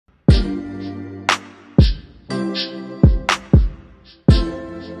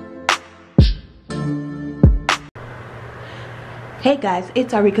Hey guys,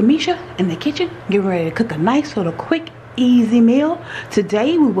 it's Arickamisha in the kitchen, getting ready to cook a nice little quick, easy meal.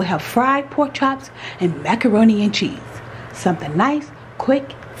 Today we will have fried pork chops and macaroni and cheese. Something nice,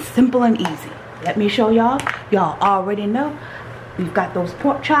 quick, simple, and easy. Let me show y'all. Y'all already know we've got those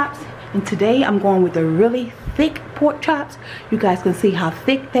pork chops, and today I'm going with the really thick pork chops. You guys can see how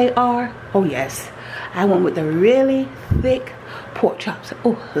thick they are. Oh yes, I went with the really thick pork chops.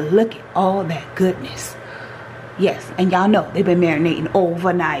 Oh, look at all that goodness. Yes, and y'all know they've been marinating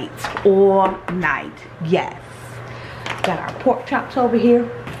overnight. Yes. Got our pork chops over here.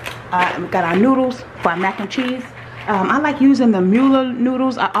 We got our noodles for our mac and cheese. I like using the Mueller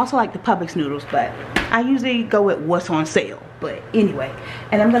noodles. I also like the Publix noodles, but I usually go with what's on sale. But anyway,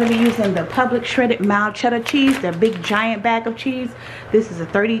 and I'm going to be using the Publix shredded mild cheddar cheese, their big giant bag of cheese. This is a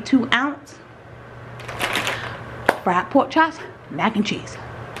 32-ounce fried pork chops, mac and cheese.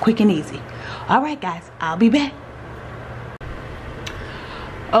 Quick and easy. Alright guys, I'll be back.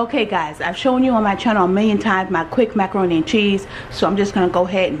 Okay guys, I've shown you on my channel a million times my quick macaroni and cheese, so I'm just going to go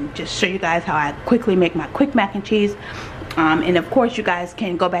ahead and just show you guys how I quickly make my quick mac and cheese. And of course you guys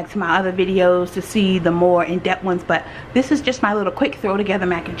can go back to my other videos to see the more in-depth ones, but this is just my little quick throw together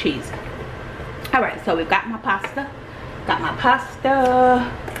mac and cheese. Alright, so we've got my pasta. Let's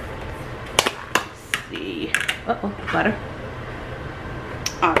see. Butter.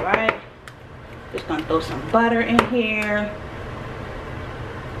 Alright, just gonna throw some butter in here.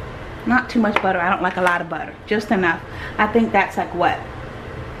 Not too much butter. I don't like a lot of butter, just enough. I think that's like what,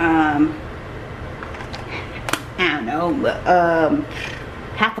 I don't know,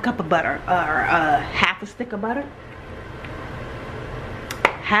 half a cup of butter, or half a stick of butter,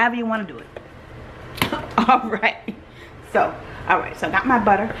 however you want to do it. Alright, so I got my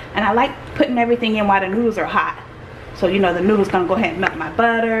butter, and I like putting everything in while the noodles are hot. So you know the noodles gonna go ahead and melt my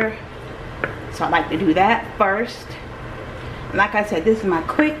butter, so I like to do that first. And like I said, this is my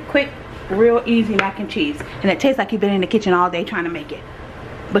quick, real easy mac and cheese, and it tastes like you've been in the kitchen all day trying to make it,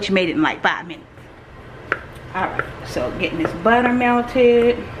 but you made it in like 5 minutes. Alright, so getting this butter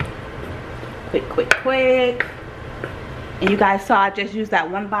melted, quick. And you guys saw I just used that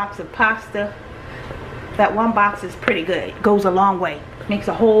one box of pasta. That one box is pretty good. It goes a long way. Makes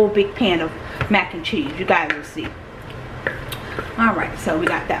a whole big pan of mac and cheese. You guys will see. Alright, so we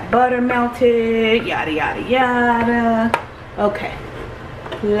got that butter melted, yada. Okay,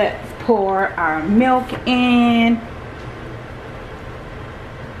 let's pour our milk in.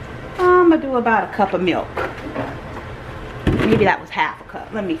 I'm gonna do about a cup of milk. Maybe that was half a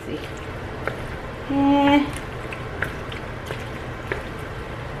cup. Let me see. Yeah,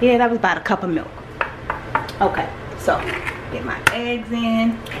 that was about a cup of milk. Okay, so get my eggs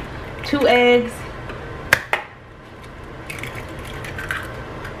in. 2 eggs.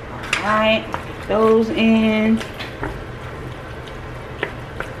 Alright, get those in.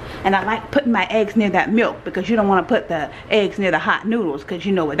 And I like putting my eggs near that milk, because you don't want to put the eggs near the hot noodles, because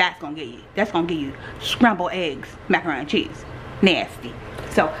you know what that's going to get you. That's going to give you scrambled eggs, macaroni and cheese. Nasty.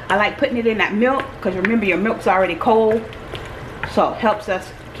 So I like putting it in that milk, because remember your milk's already cold. So it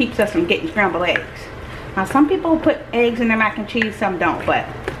keeps us from getting scrambled eggs. Now some people put eggs in their mac and cheese, some don't. But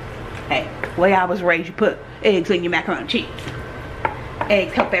hey, the way I was raised, you put eggs in your macaroni and cheese.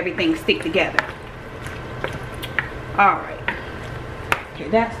 Eggs help everything stick together. Alright. Okay,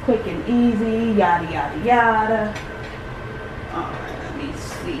 that's quick and easy. Yada. Alright, let me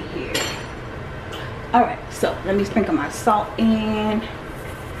see here. Alright, so let me sprinkle my salt in.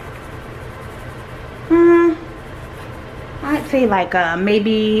 I'd say like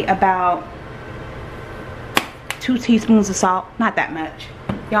maybe about 2 teaspoons of salt. Not that much.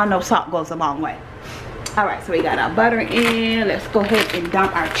 Y'all know salt goes a long way. Alright, so we got our butter in. Let's go ahead and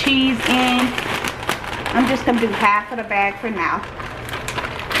dump our cheese in. I'm just going to do half of the bag for now,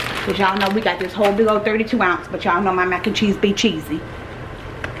 because y'all know we got this whole big old 32-ounce, but y'all know my mac and cheese be cheesy.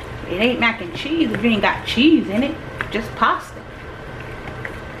 It ain't mac and cheese if you ain't got cheese in it. Just pasta.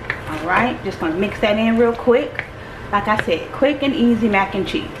 Alright, just going to mix that in real quick. Like I said, quick and easy mac and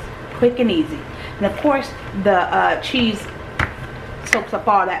cheese. Quick and easy. And of course, the cheese soaks up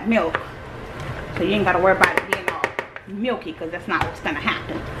all that milk. So you ain't got to worry about it being all milky, because that's not what's going to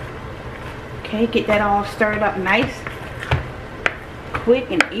happen. Okay, get that all stirred up nice.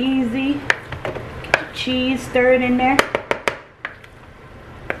 Quick and easy. Get the cheese stirred in there.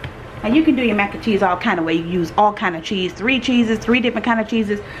 Now you can do your mac and cheese all kind of way. You use all kind of cheese. 3 cheeses, 3 different kind of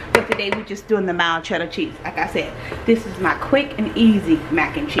cheeses. But today we're just doing the mild cheddar cheese. Like I said, this is my quick and easy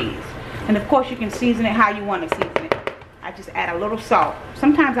mac and cheese. And of course you can season it how you want to season it. I just add a little salt.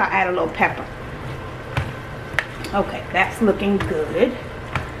 Sometimes I'll add a little pepper. Okay, that's looking good.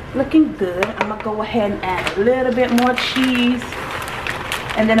 I'm gonna go ahead and add a little bit more cheese.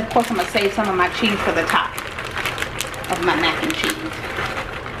 And then of course I'm going to save some of my cheese for the top of my mac and cheese.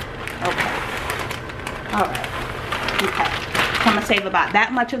 Okay. Alright. Okay. So I'm going to save about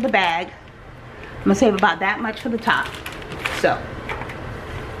that much of the bag. I'm going to save about that much for the top. So.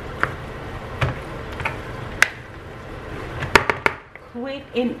 Quick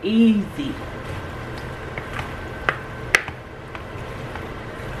and easy.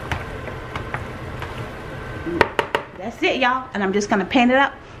 That's it, y'all. And I'm just going to pan it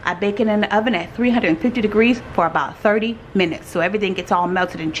up. I bake it in the oven at 350 degrees for about 30 minutes. So everything gets all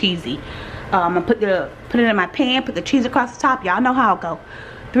melted and cheesy. I'm going to put it in my pan, put the cheese across the top. Y'all know how it go.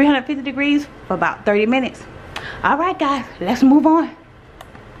 350 degrees for about 30 minutes. Alright guys, let's move on.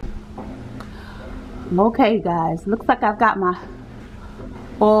 Okay guys, looks like I've got my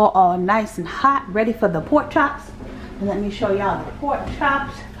oil all nice and hot, ready for the pork chops. And let me show y'all the pork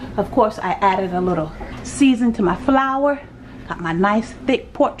chops. Of course, I added a little season to my flour. Got my nice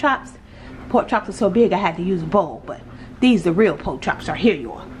thick pork chops. Pork chops are so big I had to use a bowl, but these are real pork chops right here,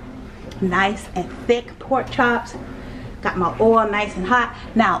 y'all. Nice and thick pork chops. Got my oil nice and hot.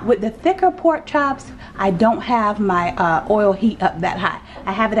 Now, with the thicker pork chops, I don't have my oil heat up that high.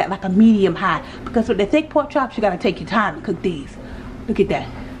 I have it at like a medium high. Because with the thick pork chops, you gotta take your time to cook these. Look at that.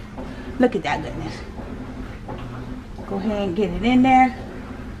 Look at that goodness. Go ahead and get it in there.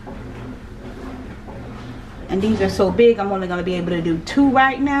 And these are so big, I'm only gonna be able to do 2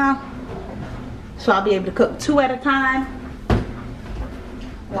 right now. So I'll be able to cook 2 at a time.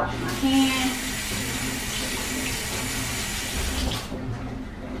 Wash my hands.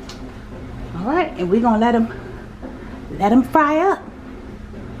 Alright, and we're gonna let them fry up.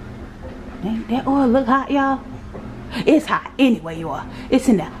 Ain't that oil look hot, y'all? It's hot anyway, y'all. It's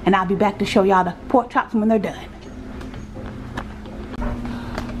in there. And I'll be back to show y'all the pork chops when they're done.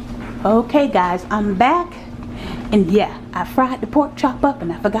 Okay guys, I'm back. And yeah, I fried the pork chop up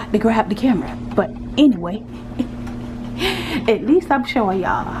and I forgot to grab the camera. But anyway, at least I'm showing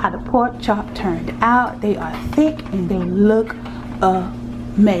y'all how the pork chop turned out. They are thick and they look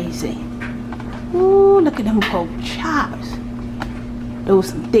amazing. Ooh, look at them pork chops. Those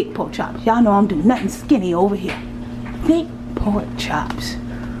some thick pork chops. Y'all know I'm doing nothing skinny over here. Thick pork chops.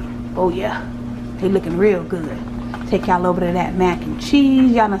 Oh yeah, they looking real good. Take y'all over to that mac and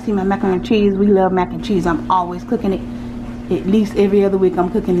cheese. Y'all done see my macaroni and cheese. We love mac and cheese. I'm always cooking it. At least every other week I'm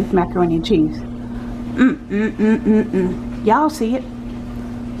cooking this macaroni and cheese. Y'all see it.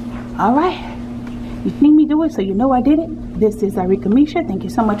 Alright. You see me do it, so you know I did it. This is Arickamisha. Thank you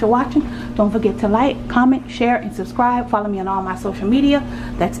so much for watching. Don't forget to like, comment, share, and subscribe. Follow me on all my social media.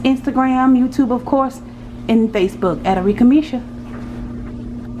 That's Instagram, YouTube, of course, and Facebook at Arickamisha.